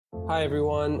Hi,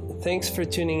 everyone. Thanks for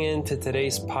tuning in to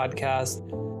today's podcast.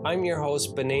 I'm your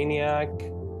host, Bananiac,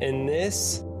 and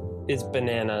this is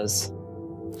Bananas.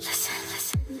 Listen.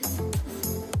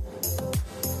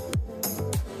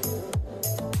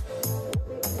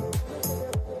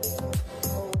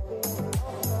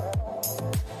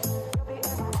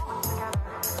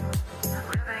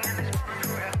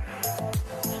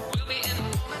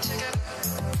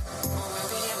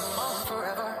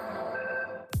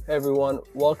 Hey everyone,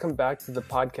 welcome back to the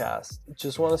podcast.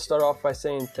 Just want to start off by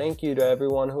saying thank you to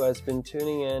everyone who has been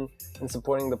tuning in and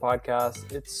supporting the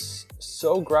podcast. It's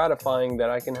so gratifying that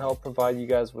I can help provide you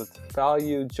guys with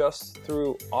value just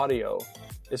through audio.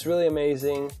 It's really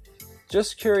amazing.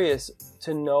 Just curious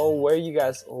to know where you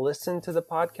guys listen to the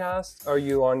podcast. Are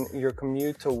you on your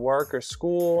commute to work or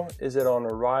school? Is it on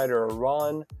a ride or a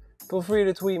run? Feel free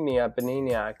to tweet me at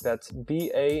Bananiac, that's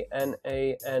B-A-N-A-N-I-A-C.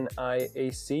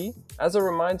 As a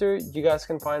reminder, you guys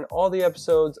can find all the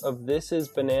episodes of This is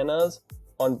Bananas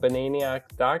on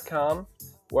Bananiac.com,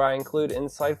 where I include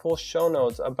insightful show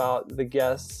notes about the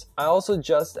guests. I also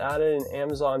just added an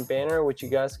Amazon banner, which you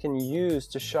guys can use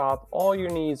to shop all your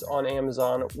needs on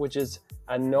Amazon, which is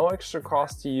at no extra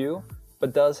cost to you,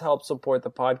 but does help support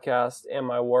the podcast and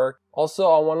my work. Also,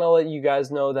 I want to let you guys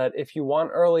know that if you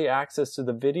want early access to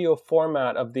the video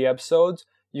format of the episodes,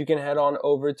 you can head on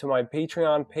over to my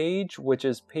Patreon page, which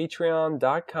is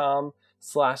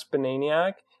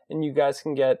patreon.com/Bananiac, and you guys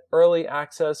can get early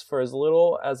access for as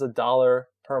little as $1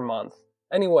 per month.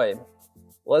 Anyway,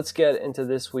 let's get into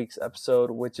this week's episode,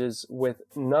 which is with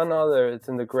none other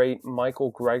than the great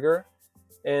Michael Greger.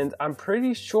 And I'm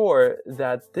pretty sure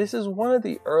that this is one of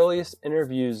the earliest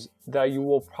interviews that you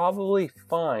will probably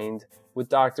find with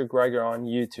Dr. Greger on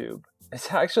YouTube.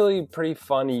 It's actually pretty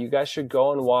funny. You guys should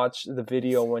go and watch the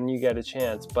video when you get a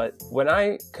chance. But when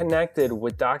I connected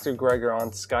with Dr. Greger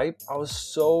on Skype, I was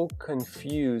so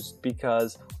confused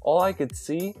because all I could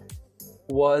see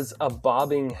was a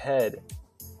bobbing head.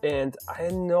 And I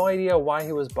had no idea why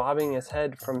he was bobbing his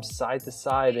head from side to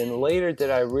side. And later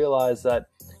did I realize that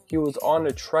he was on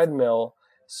a treadmill,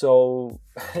 so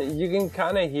you can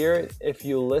kind of hear it if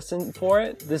you listen for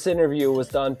it. This interview was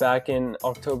done back in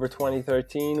October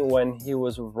 2013 when he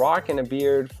was rocking a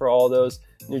beard for all those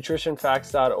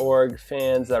nutritionfacts.org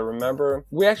fans that remember.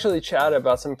 We actually chatted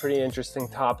about some pretty interesting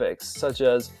topics, such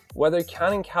as whether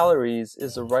counting calories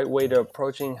is the right way to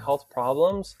approaching health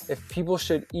problems, if people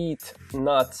should eat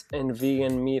nuts and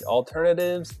vegan meat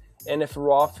alternatives, and if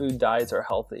raw food diets are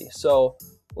healthy. So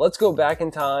let's go back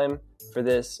in time for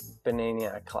this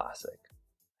Bananiac classic.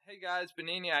 Hey guys,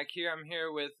 Bananiac here. I'm here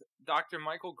with Dr.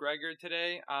 Michael Greger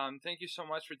today. Thank you so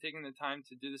much for taking the time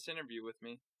to do this interview with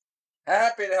me.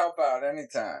 Happy to help out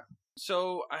anytime.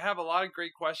 So I have a lot of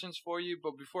great questions for you,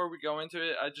 but before we go into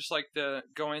it, I'd just like to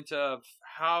go into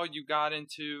how you got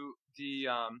into the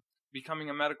becoming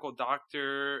a medical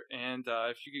doctor, and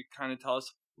if you could kind of tell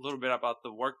us a little bit about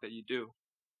the work that you do.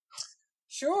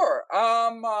 Sure.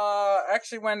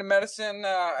 Actually went to medicine.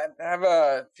 I have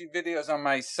a few videos on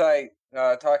my site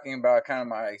talking about kind of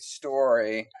my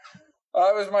story.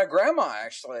 It was my grandma,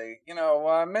 actually.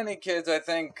 Many kids, I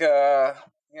think,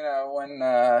 when,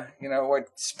 what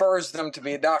spurs them to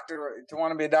be a doctor, to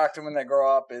want to be a doctor when they grow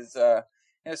up is,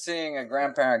 seeing a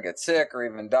grandparent get sick or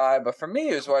even die. But for me,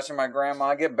 it was watching my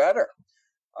grandma get better.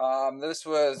 This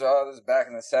was back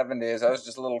in the 70s. I was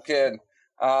just a little kid.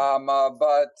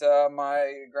 But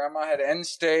my grandma had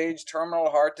end-stage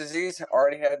terminal heart disease,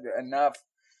 already had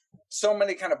so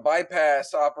many kind of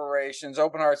bypass operations,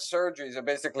 open heart surgeries that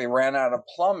basically ran out of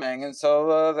plumbing. And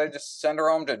so they just sent her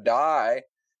home to die,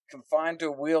 confined to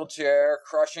a wheelchair,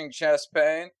 crushing chest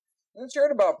pain. And then she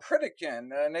heard about Pritikin,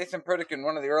 Nathan Pritikin,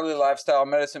 one of the early lifestyle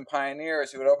medicine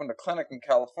pioneers who had opened a clinic in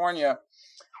California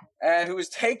and who was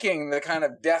taking the kind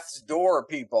of death's door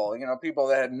people, people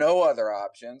that had no other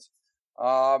options.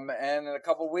 And in a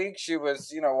couple of weeks, she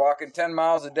was, walking 10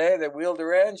 miles a day. They wheeled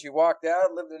her in. She walked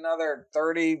out, lived another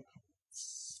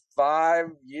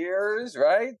 35 years,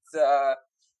 right? To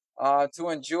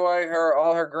enjoy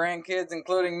all her grandkids,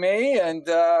 including me. And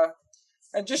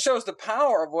just shows the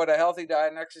power of what a healthy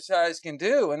diet and exercise can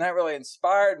do. And that really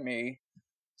inspired me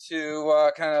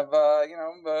to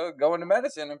go into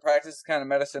medicine and practice the kind of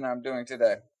medicine I'm doing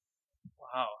today.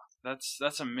 Wow.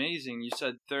 That's amazing. You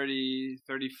said 30,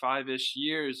 35-ish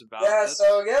years about it.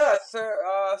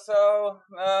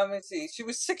 Let me see. She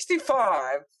was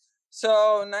 65,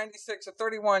 so 96 or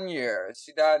 31 years.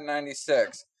 She died in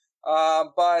 96.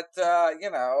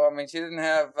 She didn't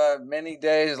have many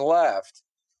days left.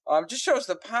 Just shows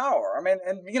the power.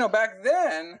 Back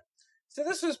then, so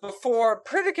this was before,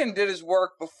 Pritikin did his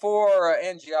work before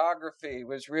angiography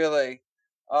was really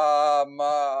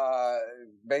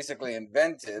basically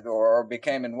invented or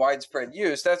became in widespread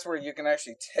use, that's where you can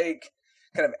actually take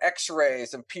kind of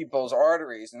x-rays of people's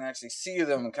arteries and actually see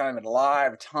them kind of in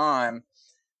live time.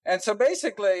 And so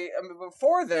basically, I mean,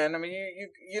 before then, I mean,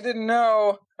 you didn't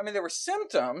know, I mean, there were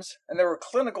symptoms and there were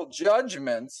clinical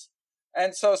judgments.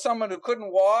 And so someone who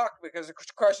couldn't walk because of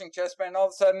crushing chest pain all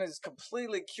of a sudden is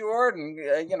completely cured and,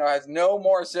 has no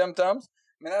more symptoms.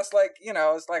 I mean, that's like,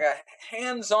 it's like a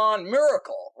hands-on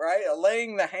miracle, right? A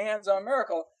laying the hands-on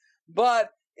miracle. But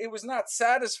it was not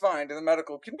satisfying to the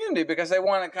medical community because they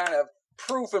wanted kind of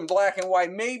proof in black and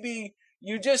white. Maybe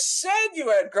you just said you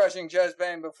had crushing chest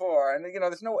pain before, and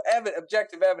there's no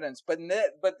objective evidence. But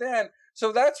then,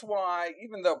 so that's why,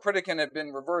 even though Pritikin had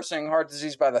been reversing heart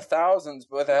disease by the thousands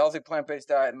with a healthy plant-based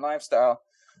diet and lifestyle,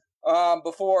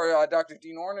 before Dr.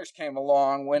 Dean Ornish came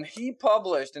along, when he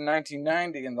published in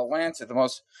 1990 in The Lancet, probably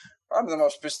the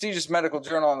most prestigious medical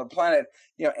journal on the planet,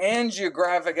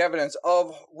 angiographic evidence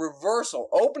of reversal,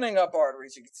 opening up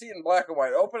arteries. You can see it in black and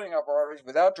white, opening up arteries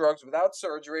without drugs, without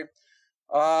surgery,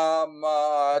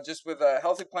 just with a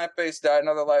healthy plant-based diet and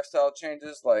other lifestyle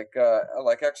changes like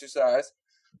exercise.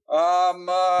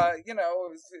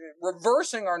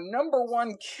 Reversing our number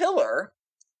one killer.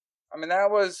 I mean,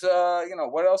 that was,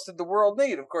 what else did the world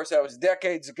need? Of course, that was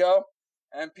decades ago,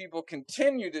 and people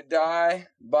continue to die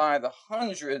by the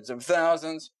hundreds of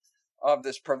thousands of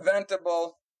this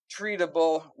preventable,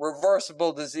 treatable,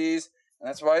 reversible disease, and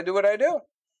that's why I do what I do.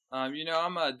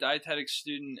 I'm a dietetics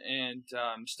student and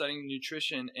studying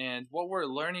nutrition, and what we're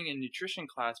learning in nutrition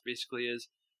class basically is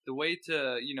the way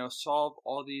to, solve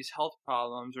all these health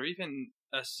problems, or even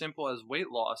as simple as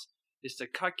weight loss, is to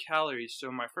cut calories.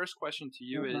 So my first question to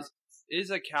you is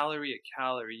a calorie a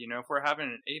calorie? If we're having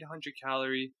an 800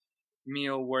 calorie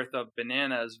meal worth of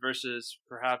bananas versus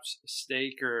perhaps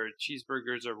steak or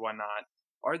cheeseburgers or whatnot,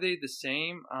 are they the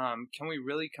same? Can we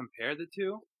really compare the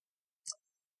two?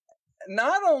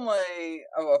 Not only,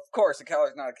 of course, a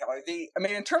calorie is not a calorie.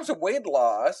 In terms of weight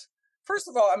loss, first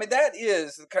of all, that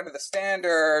is kind of the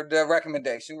standard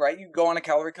recommendation, right? You go on a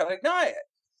calorie-cutting diet.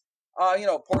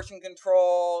 Portion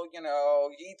control, you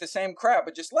eat the same crap,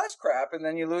 but just less crap, and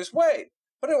then you lose weight.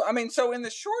 But so in the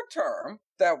short term,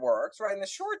 that works, right? In the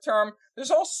short term,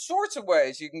 there's all sorts of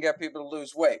ways you can get people to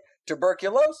lose weight.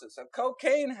 Tuberculosis, a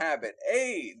cocaine habit,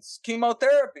 AIDS,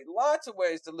 chemotherapy, lots of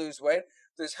ways to lose weight.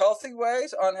 There's healthy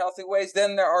ways, unhealthy ways.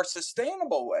 Then there are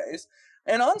sustainable ways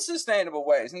and unsustainable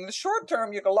ways. In the short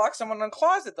term, you can lock someone in a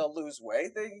closet, they'll lose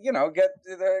weight. They, get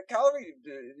the calorie,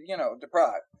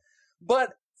 deprived.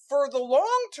 But for the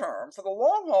long term, for the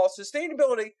long haul,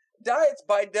 sustainability diets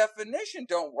by definition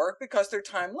don't work because they're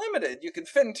time limited. You can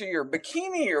fit into your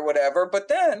bikini or whatever, but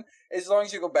then as long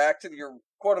as you go back to your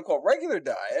quote unquote regular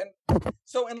diet,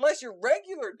 so unless your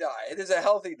regular diet is a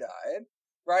healthy diet,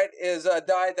 right, is a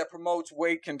diet that promotes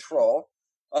weight control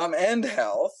and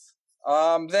health,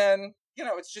 then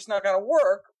it's just not going to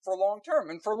work for long term.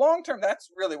 And for long term, that's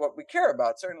really what we care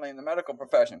about, certainly in the medical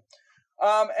profession.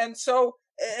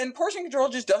 And portion control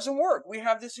just doesn't work. We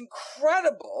have this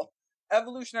incredible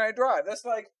evolutionary drive. That's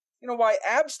like, why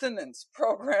abstinence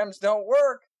programs don't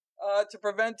work to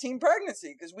prevent teen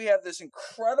pregnancy, because we have this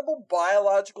incredible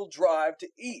biological drive to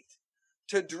eat,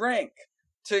 to drink,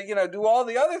 to, do all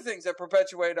the other things that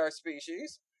perpetuate our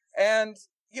species. And,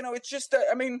 it's just,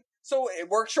 so it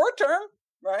works short term,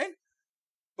 right?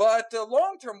 But the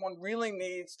long term one really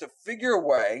needs to figure a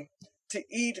way to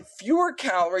eat fewer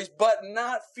calories, but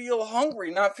not feel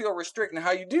hungry, not feel restricted. And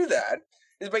how you do that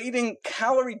is by eating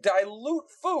calorie dilute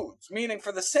foods, meaning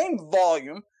for the same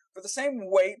volume, for the same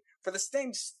weight, for the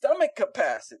same stomach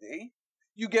capacity,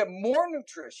 you get more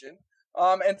nutrition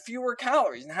and fewer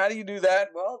calories. And how do you do that?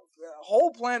 Well,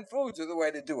 whole plant foods are the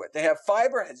way to do it. They have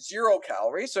fiber, has 0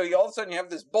 calories, so all of a sudden you have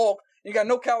this bulk, you got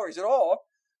no calories at all.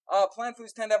 Plant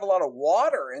foods tend to have a lot of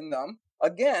water in them.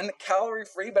 Again, calorie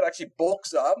free, but actually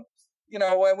bulks up.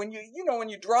 When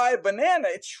you dry a banana,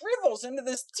 it shrivels into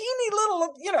this teeny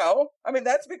little,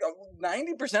 that's because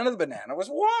 90% of the banana was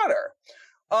water.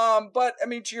 But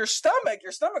to your stomach,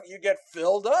 you get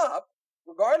filled up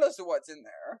regardless of what's in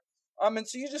there. And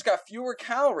so you just got fewer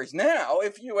calories. Now,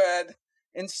 if you had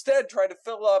instead tried to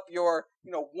fill up your,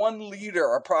 1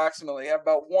 liter approximately, have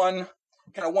about 1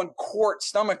 quart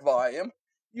stomach volume,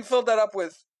 you filled that up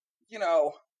with,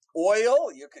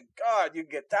 oil, you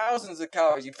get thousands of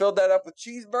calories. You filled that up with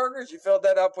cheeseburgers, you filled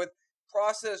that up with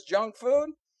processed junk food,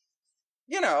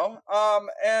 you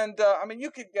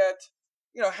could get,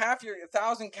 half your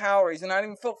 1,000 calories and not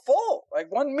even feel full,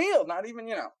 like one meal, not even,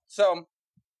 So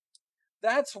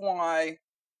that's why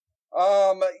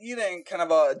eating kind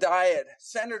of a diet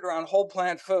centered around whole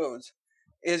plant foods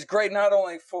is great not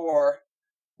only for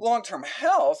long-term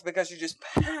health because you're just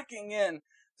packing in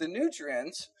the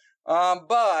nutrients,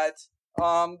 but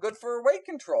good for weight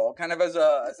control, kind of as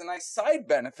a nice side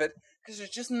benefit, because there's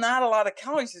just not a lot of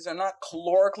calories. These are not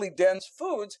calorically dense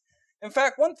foods. In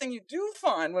fact, one thing you do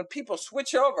find when people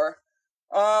switch over,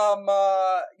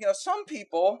 some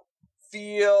people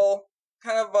feel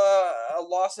kind of a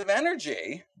loss of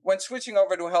energy when switching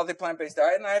over to a healthy plant-based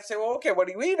diet. And I have to say, well, okay, what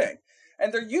are you eating?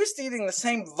 And they're used to eating the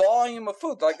same volume of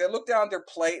food. Like they look down at their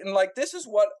plate and like, this is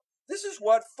what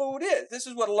food is. This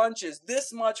is what lunch is.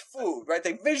 This much food, right?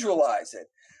 They visualize it.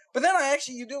 But then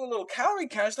you do a little calorie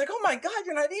count. It's like, oh my God,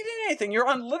 you're not eating anything. You're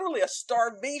on literally a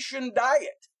starvation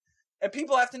diet. And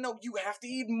people have to know you have to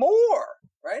eat more,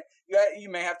 right? You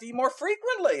may have to eat more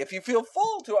frequently if you feel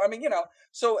full too.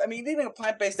 Eating a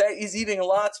plant-based diet is eating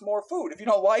lots more food. If you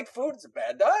don't like food, it's a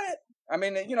bad diet.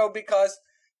 Because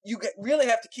you really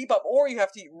have to keep up, or you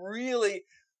have to eat really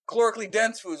calorically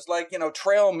dense foods like,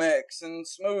 trail mix and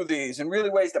smoothies and really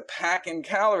ways to pack in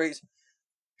calories.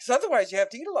 Because otherwise you have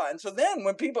to eat a lot. And so then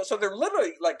they're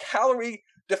literally like calorie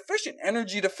deficient,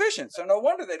 energy deficient. So no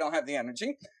wonder they don't have the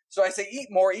energy. So I say eat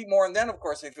more, and then of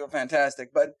course they feel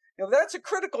fantastic. But that's a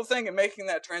critical thing in making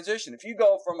that transition. If you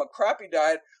go from a crappy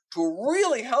diet to a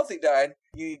really healthy diet,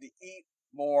 you need to eat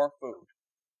more food.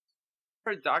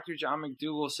 I heard Dr. John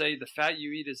McDougall say the fat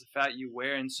you eat is the fat you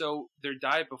wear, and so their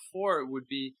diet before would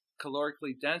be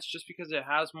calorically dense just because it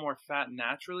has more fat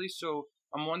naturally. So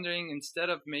I'm wondering, instead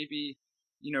of maybe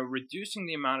reducing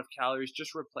the amount of calories,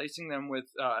 just replacing them with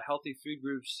healthy food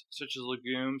groups such as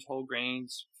legumes, whole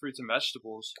grains, fruits, and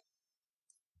vegetables.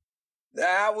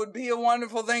 That would be a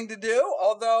wonderful thing to do.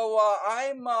 Although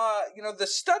the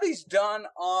studies done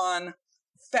on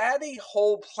fatty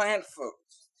whole plant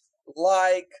foods,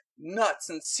 like nuts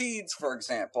and seeds, for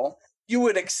example, you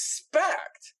would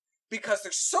expect, because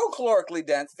they're so calorically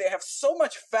dense, they have so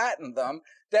much fat in them,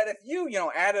 that if you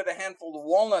added a handful of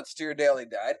walnuts to your daily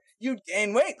diet, you'd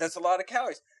gain weight. That's a lot of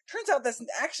calories. Turns out that's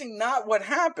actually not what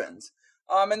happens.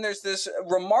 And there's this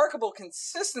remarkable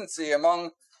consistency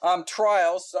among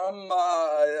trials, some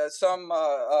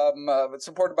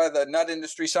supported by the nut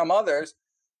industry, some others,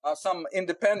 some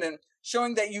independent,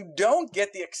 showing that you don't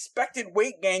get the expected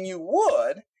weight gain you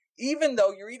would, even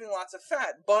though you're eating lots of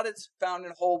fat, but it's found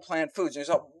in whole plant foods. There's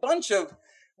a bunch of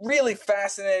really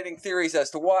fascinating theories as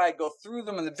to why. I go through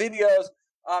them in the videos.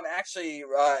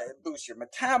 Boost your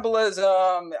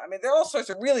metabolism. There are all sorts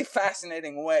of really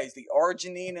fascinating ways. The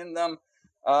arginine in them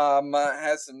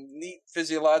has some neat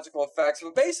physiological effects.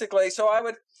 But basically, so I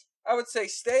would say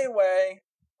stay away.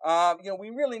 We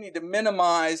really need to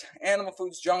minimize animal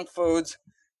foods, junk foods.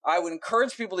 I would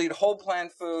encourage people to eat whole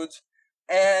plant foods.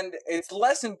 And it's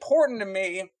less important to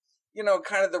me,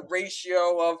 kind of the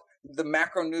ratio of the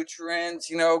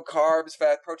macronutrients, carbs,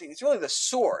 fat, protein. It's really the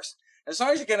source. As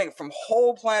long as you're getting it from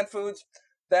whole plant foods,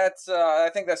 I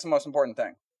think that's the most important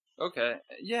thing. Okay.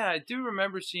 Yeah, I do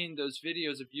remember seeing those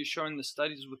videos of you showing the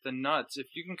studies with the nuts.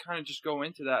 If you can kind of just go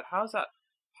into that, how is that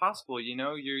possible?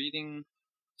 You're eating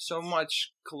so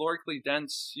much calorically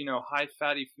dense, high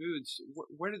fatty foods.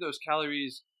 Where do those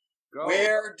calories go?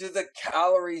 Where do the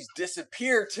calories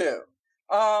disappear to?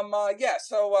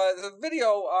 The video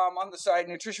on the site,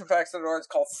 nutritionfacts.org, is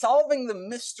called Solving the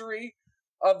Mystery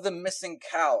of the Missing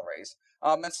Calories.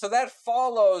 And so that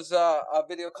follows a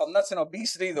video called Nuts and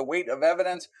Obesity, The Weight of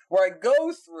Evidence, where I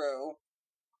go through,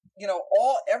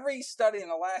 every study in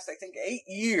the last, I think, 8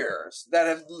 years that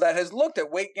has looked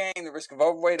at weight gain, the risk of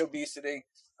overweight, obesity,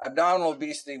 abdominal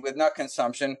obesity with nut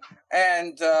consumption,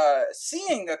 and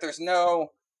seeing that there's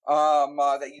no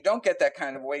that you don't get that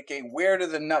kind of weight gain. Where do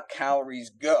the nut calories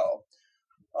go?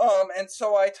 And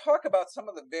so I talk about some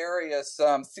of the various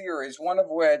theories, one of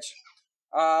which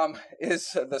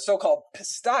is the so-called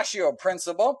pistachio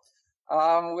principle,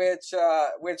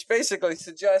 which basically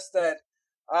suggests that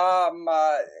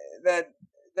that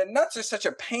the nuts are such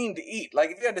a pain to eat.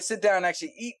 Like if you had to sit down and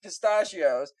actually eat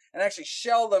pistachios and actually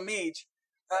shell them each,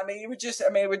 it would just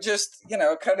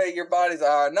kind of your body's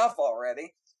enough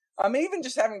already. Even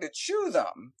just having to chew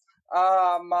them,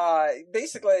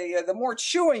 basically, the more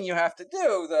chewing you have to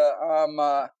do,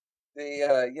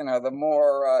 the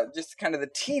more just kind of the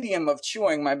tedium of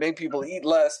chewing might make people eat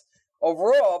less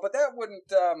overall. But that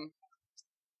wouldn't.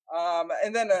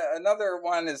 And then another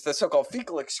one is the so-called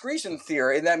fecal excretion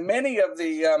theory, that many of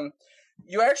the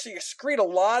you actually excrete a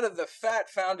lot of the fat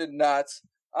found in nuts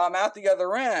out the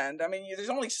other end. There's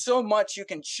only so much you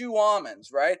can chew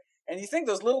almonds, right? And you think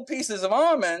those little pieces of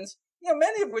almonds,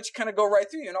 many of which kind of go right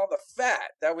through you, and all the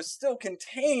fat that was still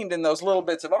contained in those little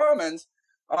bits of almonds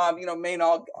may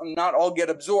not all get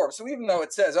absorbed. So even though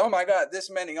it says, oh my God, this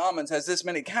many almonds has this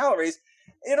many calories,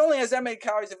 it only has that many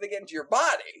calories if they get into your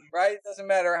body, right? It doesn't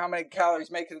matter how many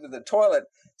calories make it into the toilet.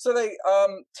 So they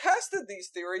tested these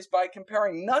theories by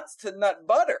comparing nuts to nut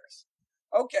butters.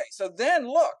 Okay, so then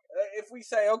look, if we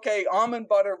say, okay, almond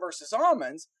butter versus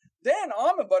almonds, then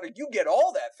almond butter, you get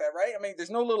all that fat, right? I mean, there's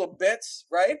no little bits,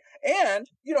 right? And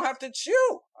you don't have to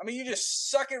chew. I mean, you just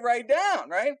suck it right down,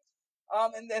 right?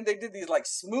 And then they did these like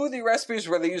smoothie recipes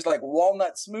where they used like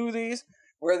walnut smoothies,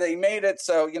 where they made it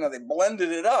so, they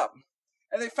blended it up.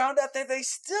 And they found out that they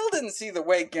still didn't see the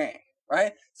weight gain,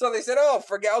 right? So they said, oh,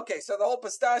 forget, okay, so the whole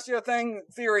pistachio thing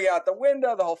theory out the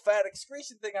window, the whole fat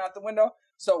excretion thing out the window.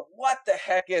 So what the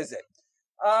heck is it?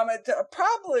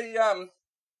 Probably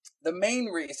the main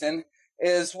reason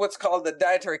is what's called the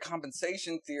dietary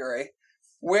compensation theory,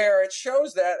 where it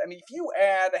shows that, if you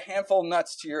add a handful of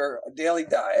nuts to your daily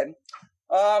diet,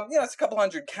 it's a couple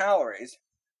hundred calories,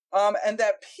 and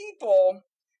that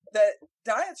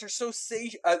diets are so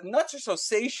nuts are so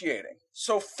satiating,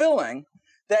 so filling,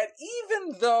 that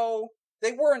even though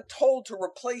they weren't told to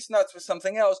replace nuts with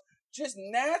something else, just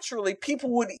naturally people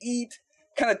would eat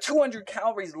kind of 200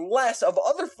 calories less of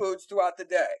other foods throughout the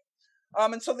day.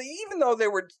 And so even though they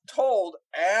were told,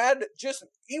 just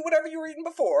eat whatever you were eating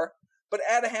before, but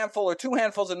add a handful or 2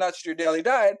 handfuls of nuts to your daily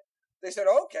diet, they said,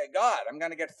 okay, God, I'm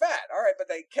going to get fat. All right, but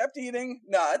they kept eating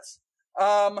nuts.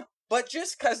 But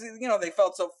just because, they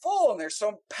felt so full and they're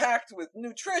so packed with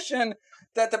nutrition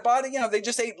that the body, they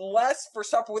just ate less for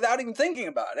supper without even thinking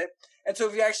about it. And so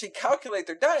if you actually calculate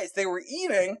their diets, they were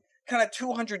eating kind of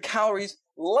 200 calories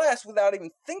less without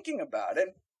even thinking about it.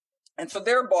 And so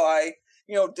thereby,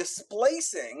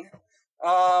 displacing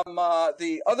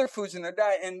the other foods in their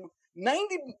diet. And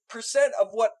 90%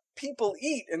 of what people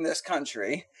eat in this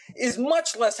country is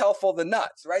much less healthful than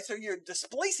nuts, right? So you're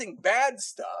displacing bad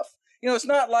stuff. It's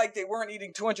not like they weren't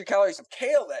eating 200 calories of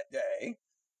kale that day,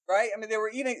 right? They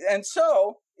were eating, and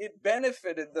so it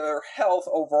benefited their health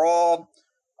overall.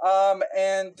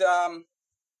 And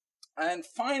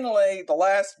finally, the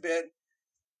last bit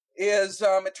is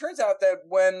it turns out that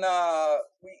when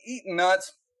we eat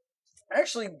nuts, it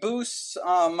actually boosts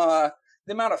the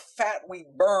amount of fat we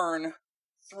burn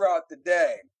throughout the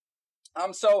day.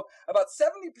 So about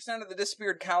 70% of the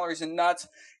disappeared calories in nuts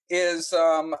is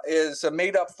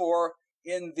made up for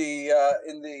in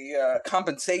the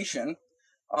compensation,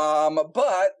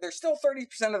 but there's still 30%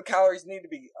 of the calories need to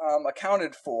be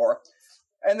accounted for,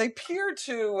 and they appear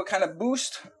to kind of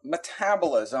boost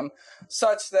metabolism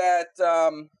such that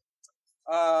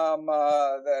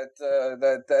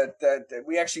that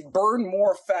we actually burn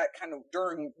more fat kind of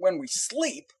when we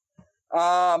sleep.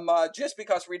 Just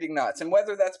because we're eating nuts. And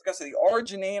whether that's because of the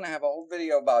arginine, I have a whole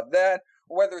video about that,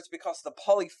 or whether it's because of the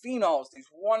polyphenols, these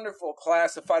wonderful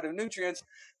class of phytonutrients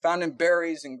found in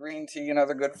berries and green tea and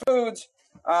other good foods,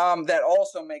 that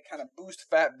also may kind of boost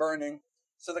fat burning.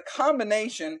 So the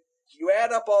combination, you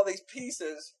add up all these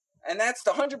pieces, and that's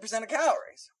the 100% of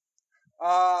calories.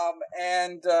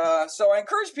 So I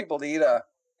encourage people to eat a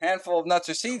handful of nuts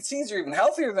or seeds. Seeds are even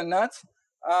healthier than nuts,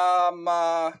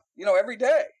 every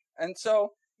day. And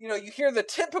so, you hear the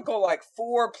typical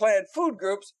 4 plant food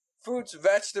groups: fruits,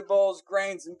 vegetables,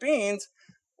 grains, and beans.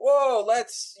 Whoa,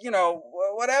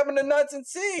 what happened to nuts and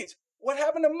seeds? What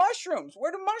happened to mushrooms?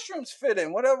 Where do mushrooms fit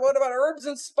in? What about herbs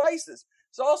and spices?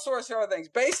 So all sorts of other things.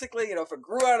 Basically, if it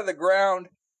grew out of the ground,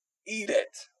 eat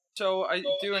it. So I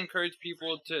do encourage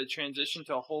people to transition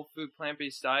to a whole food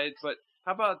plant-based diet, but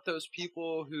how about those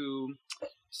people who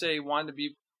say want to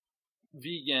be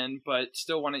vegan but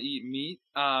still want to eat meat?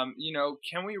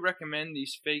 Can we recommend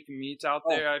these fake meats out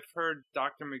there? I've heard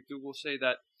Dr. McDougall say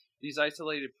that these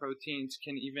isolated proteins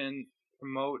can even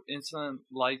promote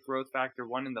insulin-like growth factor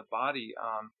 1 in the body.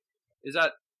 Is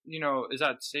that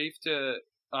safe to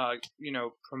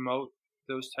promote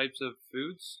those types of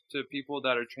foods to people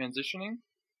that are transitioning?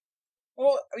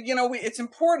 Well, it's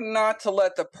important not to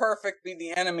let the perfect be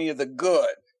the enemy of the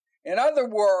good. In other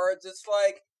words, it's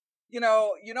like, you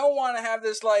don't want to have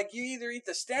this, you either eat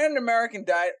the standard American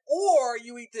diet or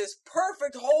you eat this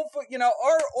perfect whole food,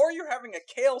 or you're having a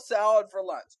kale salad for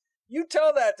lunch. You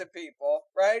tell that to people,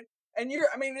 right? And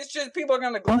it's just people are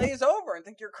going to glaze over and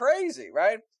think you're crazy,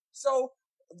 right? So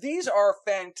these are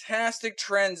fantastic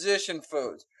transition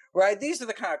foods, right? These are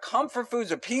the kind of comfort foods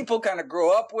that people kind of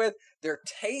grow up with, their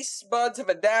taste buds have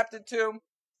adapted to.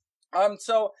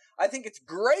 So I think it's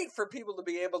great for people to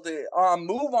be able to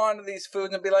move on to these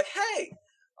foods and be like, hey,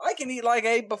 I can eat like I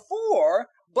ate before,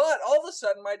 but all of a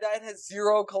sudden my diet has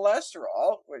 0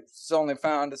 cholesterol, which is only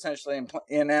found essentially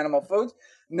in animal foods,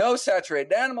 no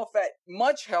saturated animal fat,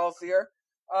 much healthier,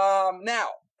 Now,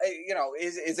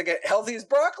 is it healthy as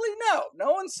broccoli? No,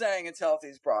 no one's saying it's healthy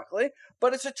as broccoli,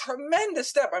 but it's a tremendous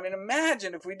step. I mean,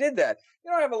 imagine if we did that.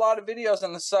 I have a lot of videos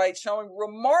on the site showing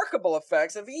remarkable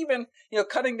effects of even,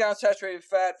 cutting down saturated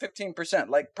fat 15%,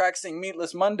 like practicing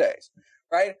meatless Mondays,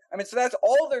 right? I mean, so that's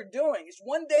all they're doing. It's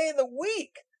one day of the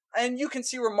week, and you can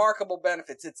see remarkable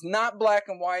benefits. It's not black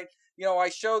and white. I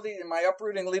show these in my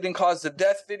Uprooting Leading Causes of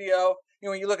Death video.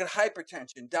 When you look at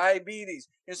hypertension, diabetes,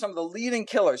 some of the leading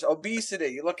killers, obesity,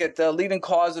 you look at the leading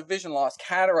cause of vision loss,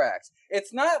 cataracts.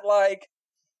 It's not like,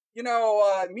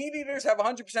 meat eaters have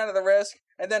 100% of the risk,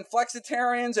 and then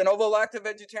flexitarians and ovo-lacto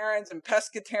vegetarians and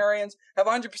pescatarians have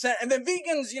 100%, and then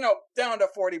vegans, down to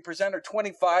 40% or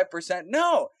 25%.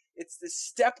 No, it's the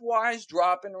stepwise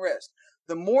drop in risk.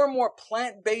 The more and more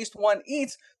plant-based one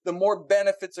eats, the more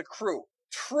benefits accrue.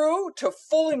 True, to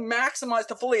fully maximize,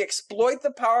 to fully exploit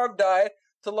the power of diet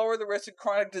to lower the risk of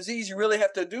chronic disease, you really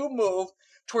have to move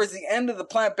towards the end of the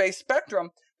plant-based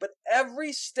spectrum, but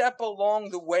every step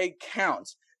along the way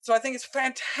counts. So I think it's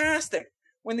fantastic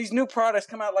when these new products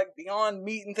come out like Beyond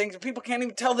Meat and things, and people can't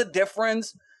even tell the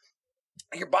difference.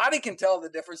 Your body can tell the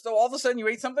difference, though. All of a sudden you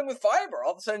ate something with fiber.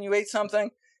 All of a sudden you ate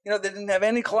something, that didn't have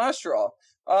any cholesterol.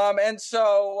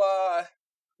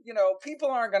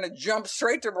 People aren't going to jump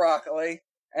straight to broccoli.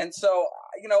 And so,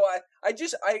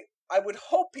 I would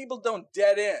hope people don't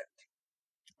dead end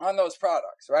on those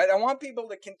products, right? I want people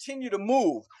to continue to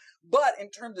move. But in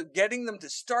terms of getting them to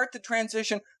start the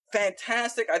transition,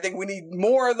 fantastic. I think we need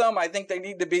more of them. I think they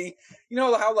need to be,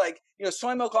 how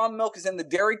soy milk, almond milk is in the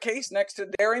dairy case next to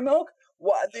dairy milk.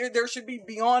 Well, there should be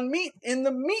Beyond Meat in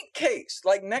the meat case,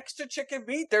 like next to chicken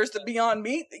meat. There's the Beyond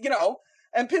Meat,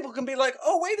 and people can be like,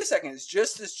 oh, wait a second, it's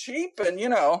just as cheap, and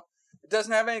it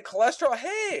doesn't have any cholesterol.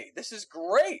 Hey, this is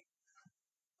great.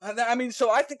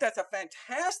 So I think that's a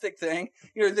fantastic thing.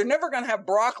 They're never going to have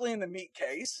broccoli in the meat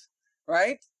case,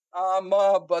 right?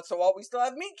 But while we still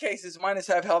have meat cases, might as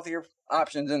have healthier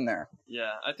options in there.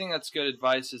 Yeah, I think that's good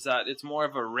advice, is that it's more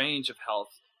of a range of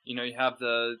health. You have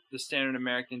the standard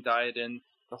American diet and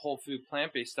the whole food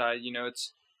plant-based diet.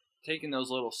 It's taking those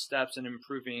little steps and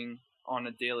improving on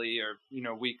a daily or,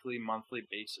 weekly, monthly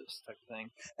basis type of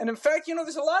thing. And in fact,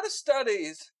 there's a lot of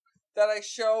studies that I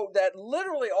show that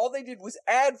literally all they did was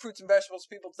add fruits and vegetables to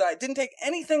people's diet. Didn't take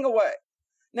anything away.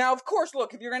 Now, of course,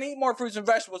 look, if you're going to eat more fruits and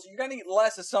vegetables, you're going to eat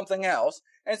less of something else.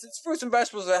 And since fruits and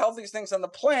vegetables are the healthiest things on the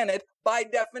planet, by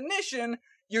definition,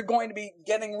 you're going to be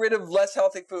getting rid of less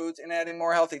healthy foods and adding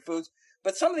more healthy foods.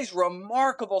 But some of these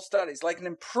remarkable studies, like an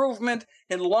improvement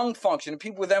in lung function in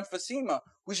people with emphysema,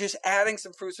 was just adding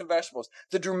some fruits and vegetables.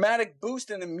 The dramatic boost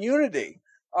in immunity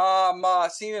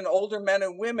seen in older men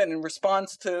and women in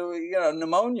response to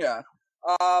pneumonia.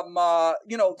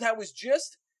 That was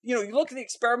just you look at the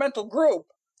experimental group.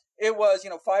 It was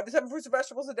 5 to 7 fruits and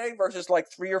vegetables a day versus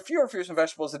like 3 or fewer fruits and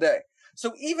vegetables a day.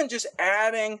 So even just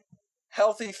adding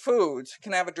healthy foods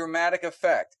can have a dramatic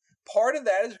effect. Part of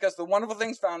that is because the wonderful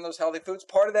things found in those healthy foods.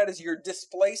 Part of that is you're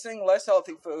displacing less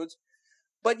healthy foods.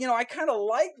 But, I kind of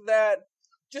like that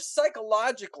just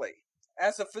psychologically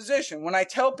as a physician. When I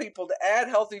tell people to add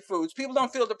healthy foods, people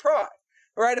don't feel deprived,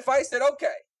 right? If I said, okay,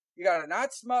 you got to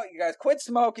not smoke, you got to quit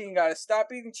smoking, you got to stop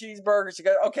eating cheeseburgers,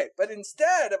 okay. But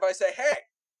instead, if I say, hey,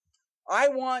 I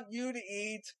want you to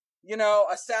eat,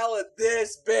 a salad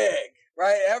this big,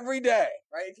 right? Every day,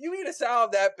 right? If you eat a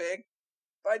salad that big,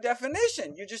 by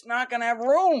definition, you're just not going to have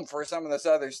room for some of this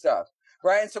other stuff,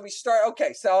 right? And so we start,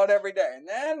 okay, salad every day. And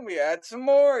then we add some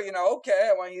more, okay,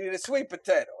 I want you to eat a sweet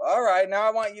potato. All right, now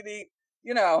I want you to eat,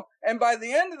 and by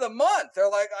the end of the month, they're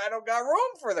like, I don't got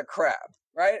room for the crap,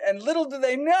 right? And little do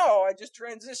they know, I just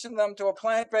transitioned them to a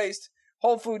plant-based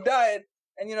whole food diet,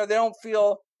 and, they don't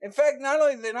feel, in fact, not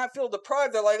only do they not feel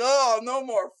deprived, they're like, oh, no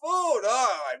more food,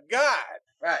 oh, my God,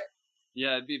 right?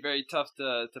 Yeah, it'd be very tough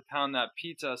to pound that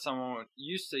pizza someone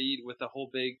used to eat with a whole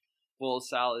big bowl of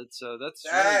salad. So that's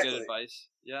really good advice.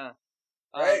 Yeah.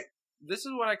 Right. This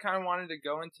is what I kind of wanted to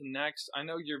go into next. I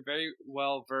know you're very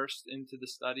well versed into the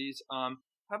studies. How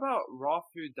about raw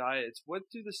food diets? What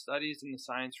do the studies and the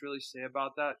science really say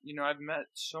about that? I've met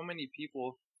so many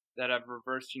people that have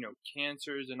reversed,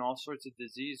 cancers and all sorts of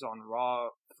disease on raw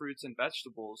fruits and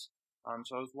vegetables.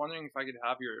 So I was wondering if I could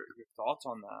have your thoughts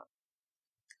on that.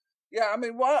 Yeah, I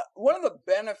mean, one of the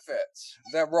benefits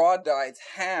that raw diets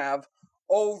have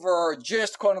over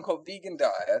just quote-unquote vegan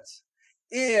diets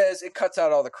is it cuts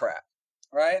out all the crap,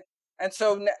 right? And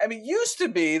so, I mean, it used to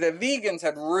be that vegans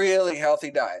had really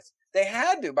healthy diets. They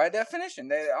had to, by definition.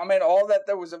 All that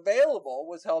there was available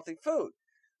was healthy food.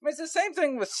 I mean, it's the same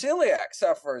thing with celiac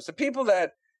sufferers. The people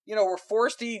that, were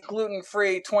forced to eat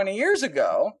gluten-free 20 years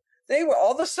ago, they were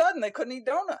all of a sudden they couldn't eat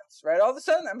donuts, right? All of a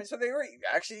sudden, I mean, so they were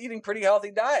actually eating pretty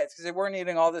healthy diets because they weren't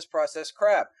eating all this processed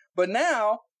crap. But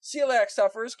now celiac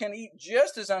sufferers can eat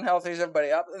just as unhealthy as everybody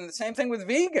else, and the same thing with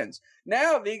vegans.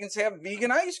 Now vegans have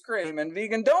vegan ice cream and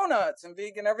vegan donuts and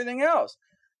vegan everything else,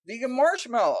 vegan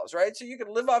marshmallows, right? So you could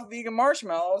live off vegan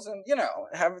marshmallows and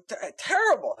have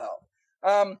terrible health.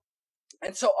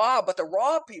 And so, but the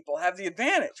raw people have the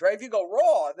advantage, right? If you go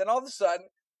raw, then all of a sudden,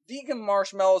 vegan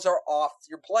marshmallows are off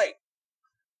your plate.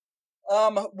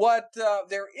 That's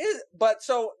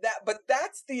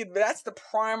the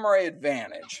primary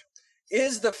advantage,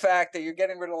 is the fact that you're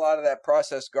getting rid of a lot of that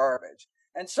processed garbage.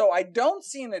 And so I don't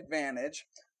see an advantage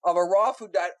of a raw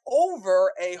food diet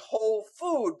over a whole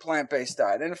food plant-based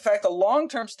diet. And in fact, the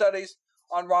long-term studies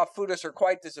on raw foodists are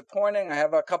quite disappointing. I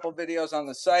have a couple videos on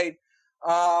the site.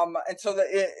 And so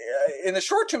in the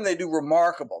short term, they do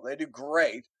remarkable. They do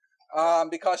great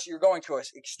because you're going to an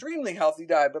extremely healthy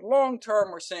diet. But long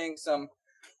term, we're seeing some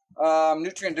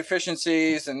nutrient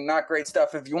deficiencies and not great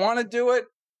stuff. If you want to do it,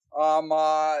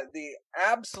 the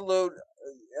absolute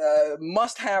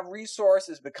must-have resource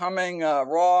is Becoming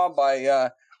Raw by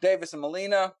Davis and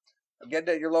Molina. Get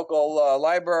it at your local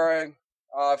library.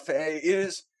 It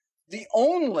is the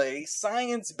only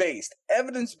science-based,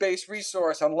 evidence-based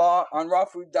resource on raw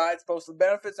food diets, both the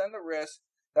benefits and the risks,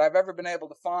 that I've ever been able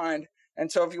to find.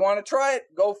 And so if you want to try it,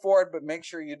 go for it, but make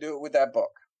sure you do it with that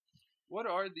book. What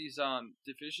are these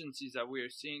deficiencies that we are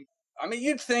seeing? I mean,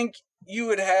 you'd think you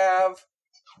would have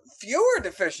fewer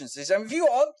deficiencies. I mean, if you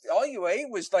all you ate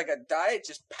was like a diet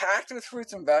just packed with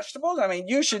fruits and vegetables, I mean,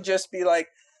 you should just be like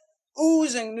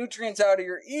oozing nutrients out of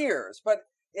your ears. But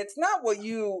it's not what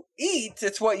you eat,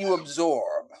 it's what you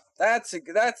absorb. That's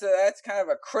kind of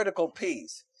a critical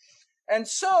piece. And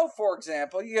so, for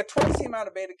example, you get twice the amount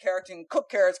of beta carotene in cooked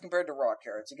carrots compared to raw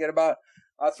carrots. You get about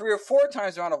 3 or 4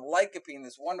 times the amount of lycopene,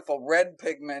 this wonderful red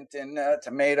pigment in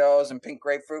tomatoes and pink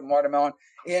grapefruit and watermelon,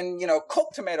 in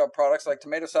cooked tomato products like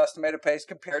tomato sauce, tomato paste,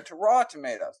 compared to raw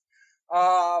tomatoes.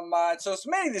 So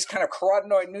many of these kind of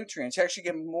carotenoid nutrients, you actually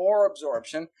get more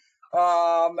absorption.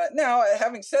 Now,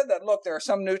 having said that, look, there are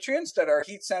some nutrients that are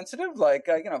heat sensitive, like,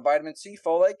 vitamin C,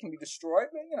 folate can be destroyed.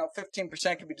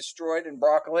 15% can be destroyed in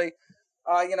broccoli.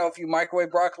 If you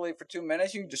microwave broccoli for 2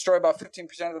 minutes, you destroy about 15%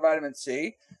 of the vitamin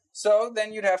C. So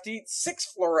then you'd have to eat 6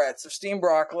 florets of steamed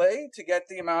broccoli to get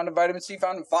the amount of vitamin C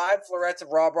found in 5 florets of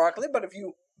raw broccoli. But if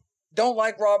you don't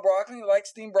like raw broccoli, you like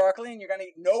steamed broccoli, and you're going to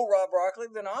eat no raw broccoli,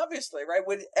 then obviously, right,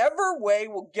 whatever way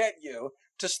will get you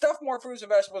to stuff more fruits and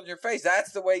vegetables in your face,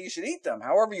 that's the way you should eat them,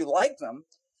 however you like them.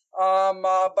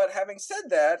 But having said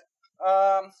that,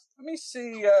 let me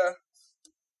see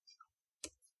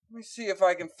if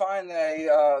I can find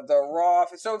the raw.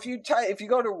 So if you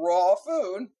go to raw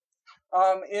food,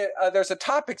 there's a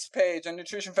topics page on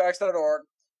nutritionfacts.org.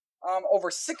 Over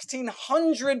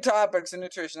 1,600 topics in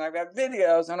nutrition. I've got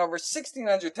videos on over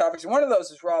 1,600 topics. One of those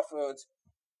is raw foods.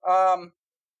 I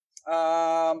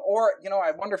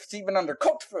wonder if it's even under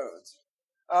cooked foods.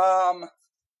 And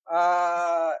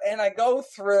I go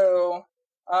through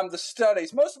the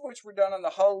studies, most of which were done on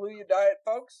the Hallelujah Diet,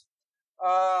 folks,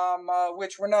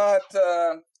 which were not,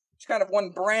 it's kind of one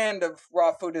brand of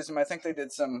raw foodism. I think they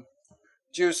did some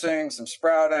juicing, some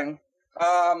sprouting.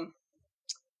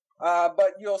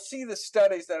 But you'll see the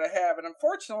studies that I have, and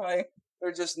unfortunately,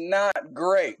 they're just not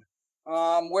great.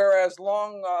 Whereas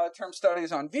long-term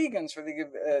studies on vegans,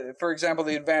 for example,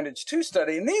 the Advantage 2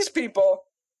 study, and these people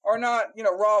are not,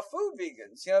 raw food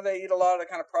vegans. They eat a lot of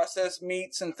kind of processed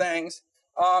meats and things,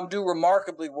 do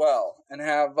remarkably well, and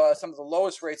have some of the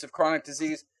lowest rates of chronic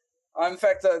disease. In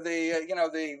fact,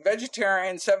 the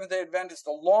vegetarian Seventh-day Adventists,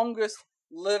 the longest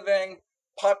living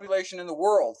population in the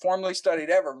world, formerly studied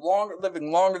ever,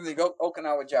 living longer than the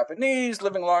Okinawa Japanese,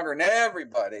 living longer than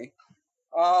everybody.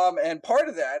 And part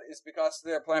of that is because of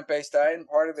their plant-based diet, and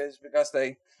part of it is because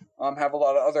they have a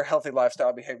lot of other healthy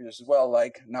lifestyle behaviors as well,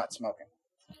 like not smoking.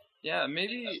 Yeah,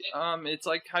 maybe it's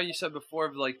like how you said before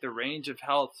of like the range of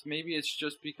health. Maybe it's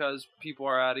just because people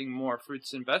are adding more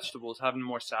fruits and vegetables, having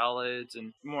more salads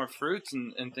and more fruits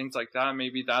and things like that.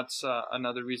 Maybe that's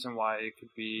another reason why it could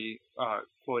be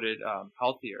quoted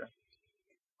healthier.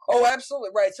 Oh, absolutely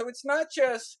right. So it's not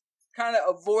just kind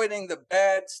of avoiding the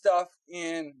bad stuff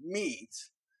in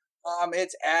meat.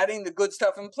 It's adding the good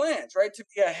stuff in plants, right? To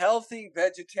be a healthy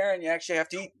vegetarian, you actually have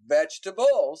to eat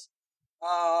vegetables.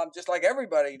 Just like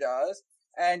everybody does.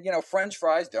 And, French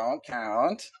fries don't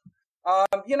count.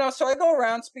 So I go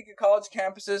around, speak at college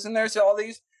campuses, and there's all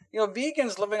these,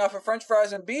 vegans living off of French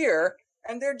fries and beer,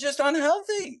 and they're just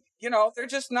unhealthy. They're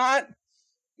just not,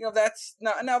 that's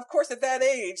not, now of course at that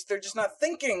age they're just not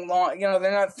thinking long,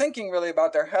 they're not thinking really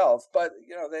about their health, but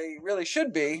they really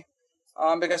should be,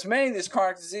 because many of these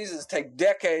chronic diseases take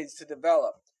decades to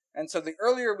develop, and so the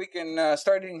earlier we can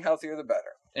start eating healthier, the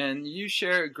better. And you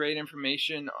share great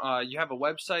information. You have a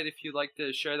website if you'd like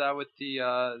to share that with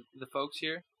the folks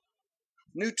here.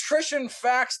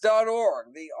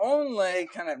 Nutritionfacts.org, the only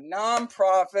kind of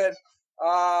nonprofit,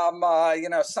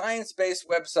 science-based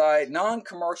website,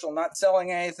 non-commercial, not selling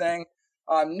anything.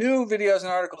 New videos and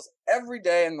articles every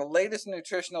day in the latest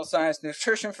nutritional science.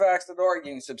 Nutritionfacts.org.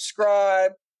 You can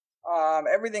subscribe.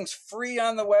 Everything's free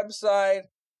on the website.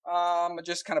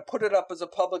 Just kind of put it up as a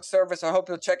public service. I hope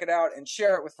you'll check it out and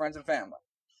share it with friends and family.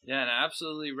 Yeah, and I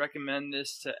absolutely recommend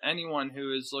this to anyone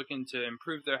who is looking to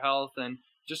improve their health and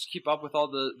just keep up with all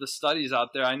the studies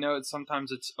out there. I know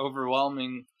sometimes it's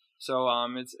overwhelming, so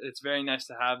it's very nice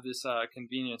to have this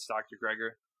convenience, Dr.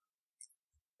 Greger.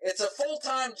 It's a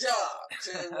full-time job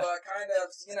to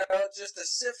just to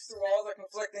sift through all the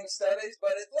conflicting studies,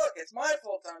 but it's my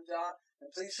full-time job,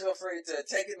 and please feel free to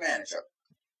take advantage of it.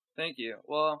 Thank you.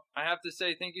 Well, I have to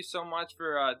say thank you so much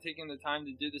for taking the time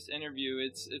to do this interview.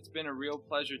 It's been a real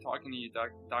pleasure talking to you,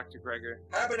 Dr. Greger.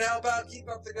 Happy to help out. Keep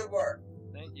up the good work.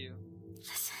 Thank you.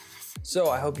 So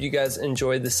I hope you guys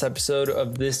enjoyed this episode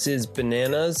of This is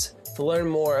Banana's. To learn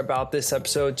more about this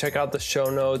episode, check out the show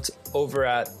notes over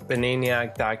at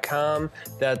bananiac.com.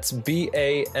 That's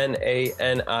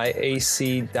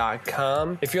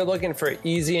BANANIAC.com. If you're looking for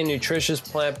easy and nutritious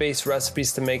plant-based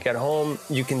recipes to make at home,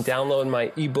 you can download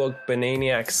my ebook,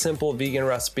 Bananiac Simple Vegan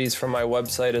Recipes, from my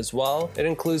website as well. It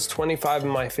includes 25 of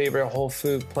my favorite whole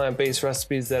food plant-based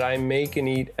recipes that I make and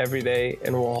eat every day,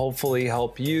 and will hopefully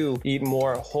help you eat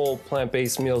more whole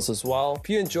plant-based meals as well. If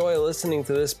you enjoy listening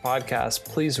to this podcast,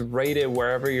 please rate it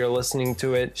wherever you're listening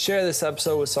to it. Share this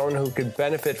episode with someone who could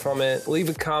benefit from it. Leave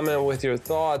a comment with your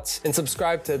thoughts, and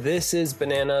subscribe to This is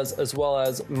Bananas, as well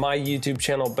as my YouTube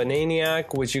channel,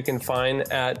 Bananiac, which you can find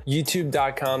at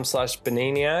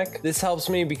youtube.com/Bananiac. This helps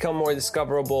me become more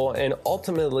discoverable and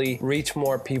ultimately reach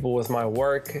more people with my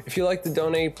work. If you'd like to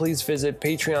donate, please visit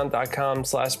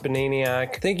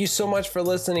patreon.com/Bananiac. Thank you so much for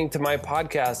listening to my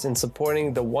podcast and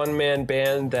supporting the one-man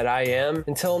band that I am.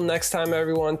 Until next time,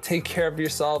 everyone, take care of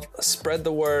yourself, spread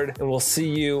the word, and we'll see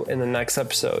you in the next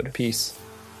episode. Peace.